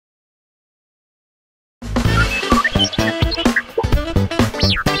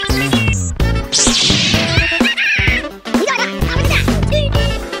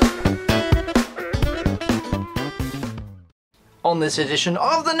this edition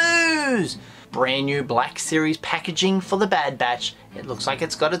of the news. Brand new Black Series packaging for the Bad Batch. It looks like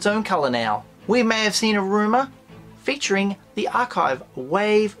it's got its own colour now. We may have seen a rumour featuring the Archive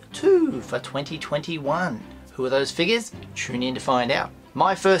Wave 2 for 2021. Who are those figures? Tune in to find out.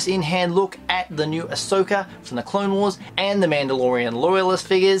 My first in-hand look at the new Ahsoka from the Clone Wars and the Mandalorian Loyalist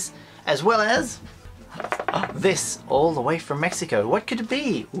figures, as well as this all the way from Mexico. What could it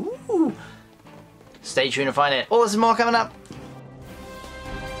be? Ooh. Stay tuned to find out. All this and more coming up.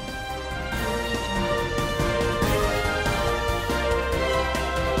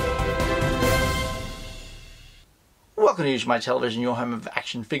 Welcome to Usualmike Television, your home of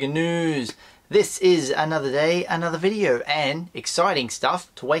action figure news. This is another day, another video, and exciting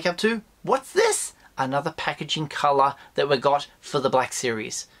stuff to wake up to. What's this? Another packaging colour that we got for the Black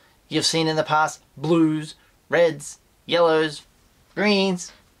Series. You've seen in the past blues, reds, yellows,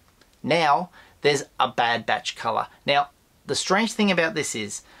 greens. Now there's a Bad Batch colour. Now the strange thing about this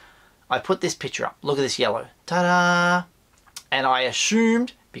is I put this picture up. Look at this yellow. Ta-da! And I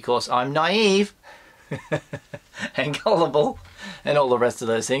assumed, because I'm naive and gullible and all the rest of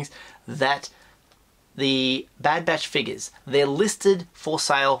those things, that the Bad Batch figures, they're listed for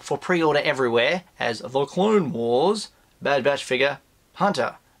sale for pre-order everywhere as the Clone Wars Bad Batch figure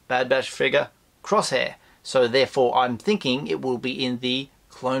Hunter, Bad Batch figure Crosshair. So therefore I'm thinking it will be in the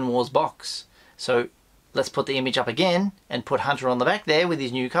Clone Wars box. So let's put the image up again and put Hunter on the back there with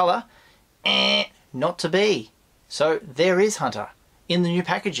his new colour. Not to be. So there is Hunter in the new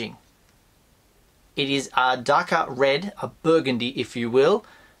packaging. It is a darker red, a burgundy if you will.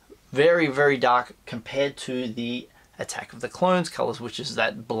 Very, very dark compared to the Attack of the Clones colours, which is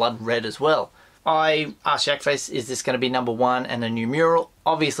that blood red as well. I asked Jackface, is this going to be #1 and a new mural?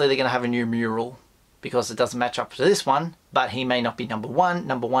 Obviously they're going to have a new mural because it doesn't match up to this one, but he may not be #1.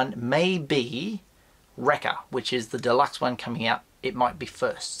 #1 may be Wrecker, which is the deluxe one coming out. It might be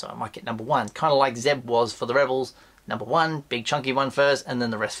first, so I might get #1. Kind of like Zeb was for the Rebels. #1, big chunky one first, and then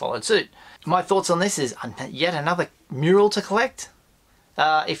the rest followed suit. My thoughts on this is yet another mural to collect.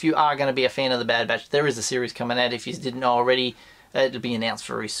 If you are going to be a fan of the Bad Batch, there is a series coming out. If you didn't know already, it'll be announced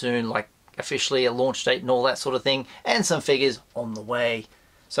very soon, like officially a launch date and all that sort of thing, and some figures on the way.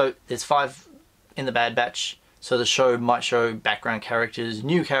 So there's 5 in the Bad Batch, so the show might show background characters,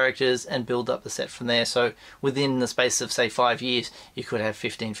 new characters, and build up the set from there. So within the space of say 5 years, you could have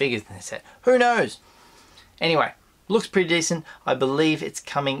 15 figures in the set. Who knows? Anyway, looks pretty decent. I believe it's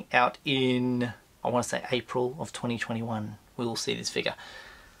coming out in, I want to say April of 2021. We will see this figure.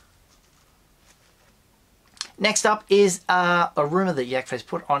 Next up is a rumour that Yakface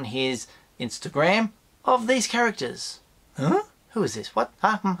put on his Instagram of these characters. Huh? Who is this? What?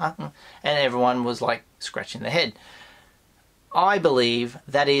 And everyone was like scratching their head. I believe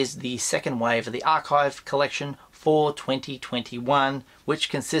that is the second wave of the Archive collection for 2021, which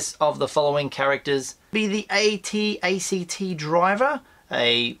consists of the following characters. Be the AT-ACT driver,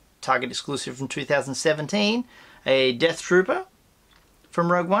 a Target exclusive from 2017, a Death Trooper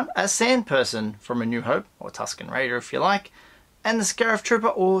from Rogue One, a Sand Person from A New Hope, or Tusken Raider if you like, and the Scarif Trooper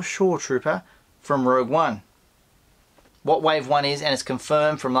or Shore Trooper from Rogue One. What Wave 1 is, and it's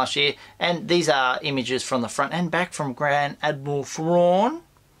confirmed from last year, and these are images from the front and back from Grand Admiral Thrawn,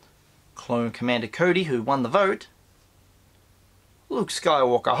 Clone Commander Cody, who won the vote, Luke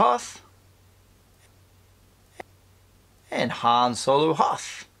Skywalker Hoth, and Han Solo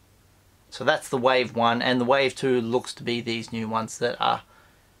Hoth. So that's the Wave 1, and the Wave 2 looks to be these new ones that are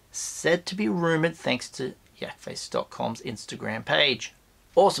said to be rumoured thanks to yakface.com's Instagram page.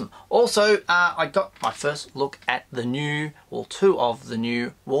 Awesome. Also, I got my first look at the new, or 2 of the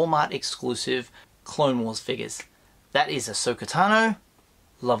new Walmart exclusive Clone Wars figures. That is Ahsoka Tano,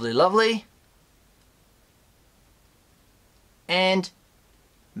 lovely, lovely, and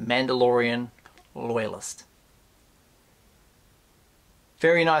Mandalorian Loyalist.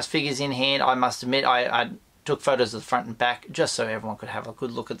 Very nice figures in hand, I must admit. I took photos of the front and back just so everyone could have a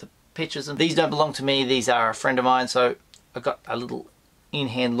good look at the pictures. And these don't belong to me, these are a friend of mine, so I got a little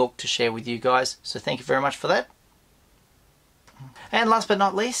in-hand look to share with you guys. So thank you very much for that. And last but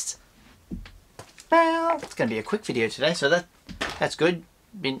not least, well, it's going to be a quick video today, so that's good.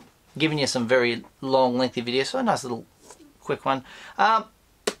 Been giving you some very long, lengthy videos, so a nice little quick one.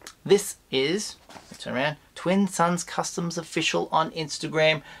 This is, let's turn around, Twin Suns Customs Official on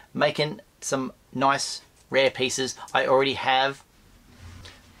Instagram, making some nice rare pieces. I already have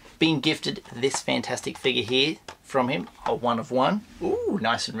been gifted this fantastic figure here from him, a 1 of 1. Ooh,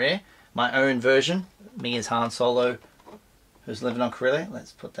 nice and rare. My own version, me as Han Solo, who's living on Corellia.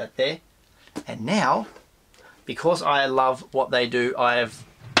 Let's put that there. And now, because I love what they do, I have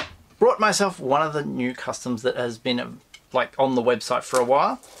brought myself one of the new customs that has been like on the website for a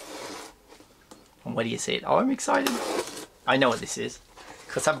while. And where do you see it? Oh, I'm excited. I know what this is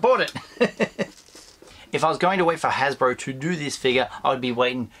because I bought it. If I was going to wait for Hasbro to do this figure, I would be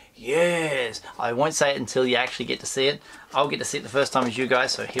waiting years. I won't say it until you actually get to see it. I'll get to see it the first time as you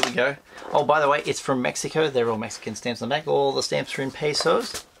guys, so here we go. Oh, by the way, it's from Mexico. They're all Mexican stamps on the back. All the stamps are in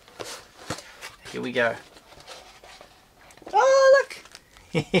pesos. Here we go. Oh,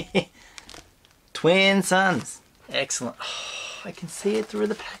 look! Twin Suns. Excellent. Oh, I can see it through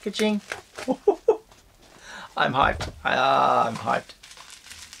the packaging. I'm hyped. I'm hyped.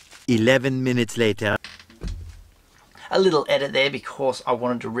 11 minutes later. A little edit there because I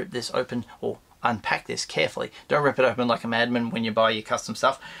wanted to rip this open or unpack this carefully. Don't rip it open like a madman when you buy your custom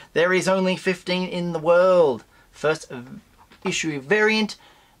stuff. There is only 15 in the world. First issue variant.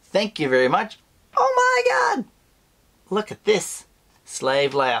 Thank you very much. Oh my god! Look at this.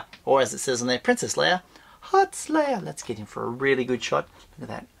 Slave Leia. Or as it says on there, Princess Leia. Hot Leia. Let's get in for a really good shot. Look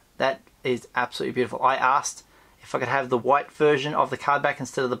at that. That is absolutely beautiful. I asked if I could have the white version of the card back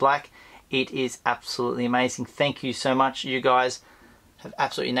instead of the black. It is absolutely amazing. Thank you so much. You guys have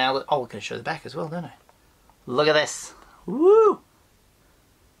absolutely nailed it. Oh, we're going to show the back as well, don't I? Look at this. Woo!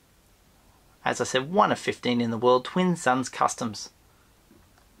 As I said, 1 of 15 in the world. Twin Suns Customs.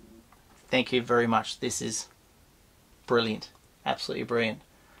 Thank you very much. This is brilliant. Absolutely brilliant.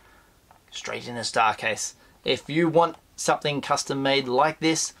 Straight in a star case. If you want something custom made like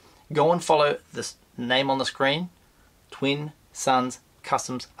this, go and follow the name on the screen. Twin Suns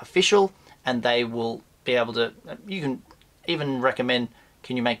Customs Official. And they will be able to, you can even recommend,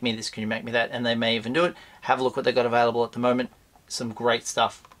 can you make me this, can you make me that, and they may even do it. Have a look what they've got available at the moment. Some great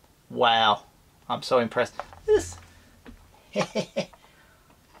stuff. Wow, I'm so impressed. This.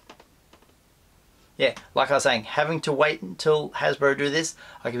 Yeah, like I was saying, having to wait until Hasbro do this,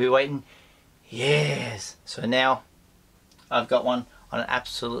 I could be waiting years. So now I've got one on an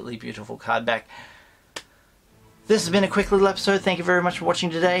absolutely beautiful card back. This has been a quick little episode. Thank you very much for watching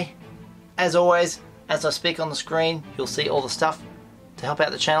today. As always, as I speak on the screen, you'll see all the stuff to help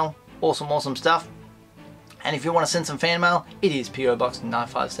out the channel. Awesome stuff. And if you want to send some fan mail, it is PO Box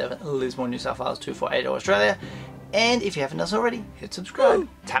 957, Lismore, New South Wales 248, Australia. And if you haven't done so already, hit subscribe,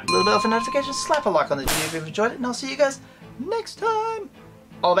 tap the little bell for notifications, slap a like on the video if you've enjoyed it, and I'll see you guys next time.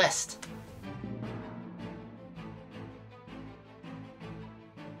 All the best.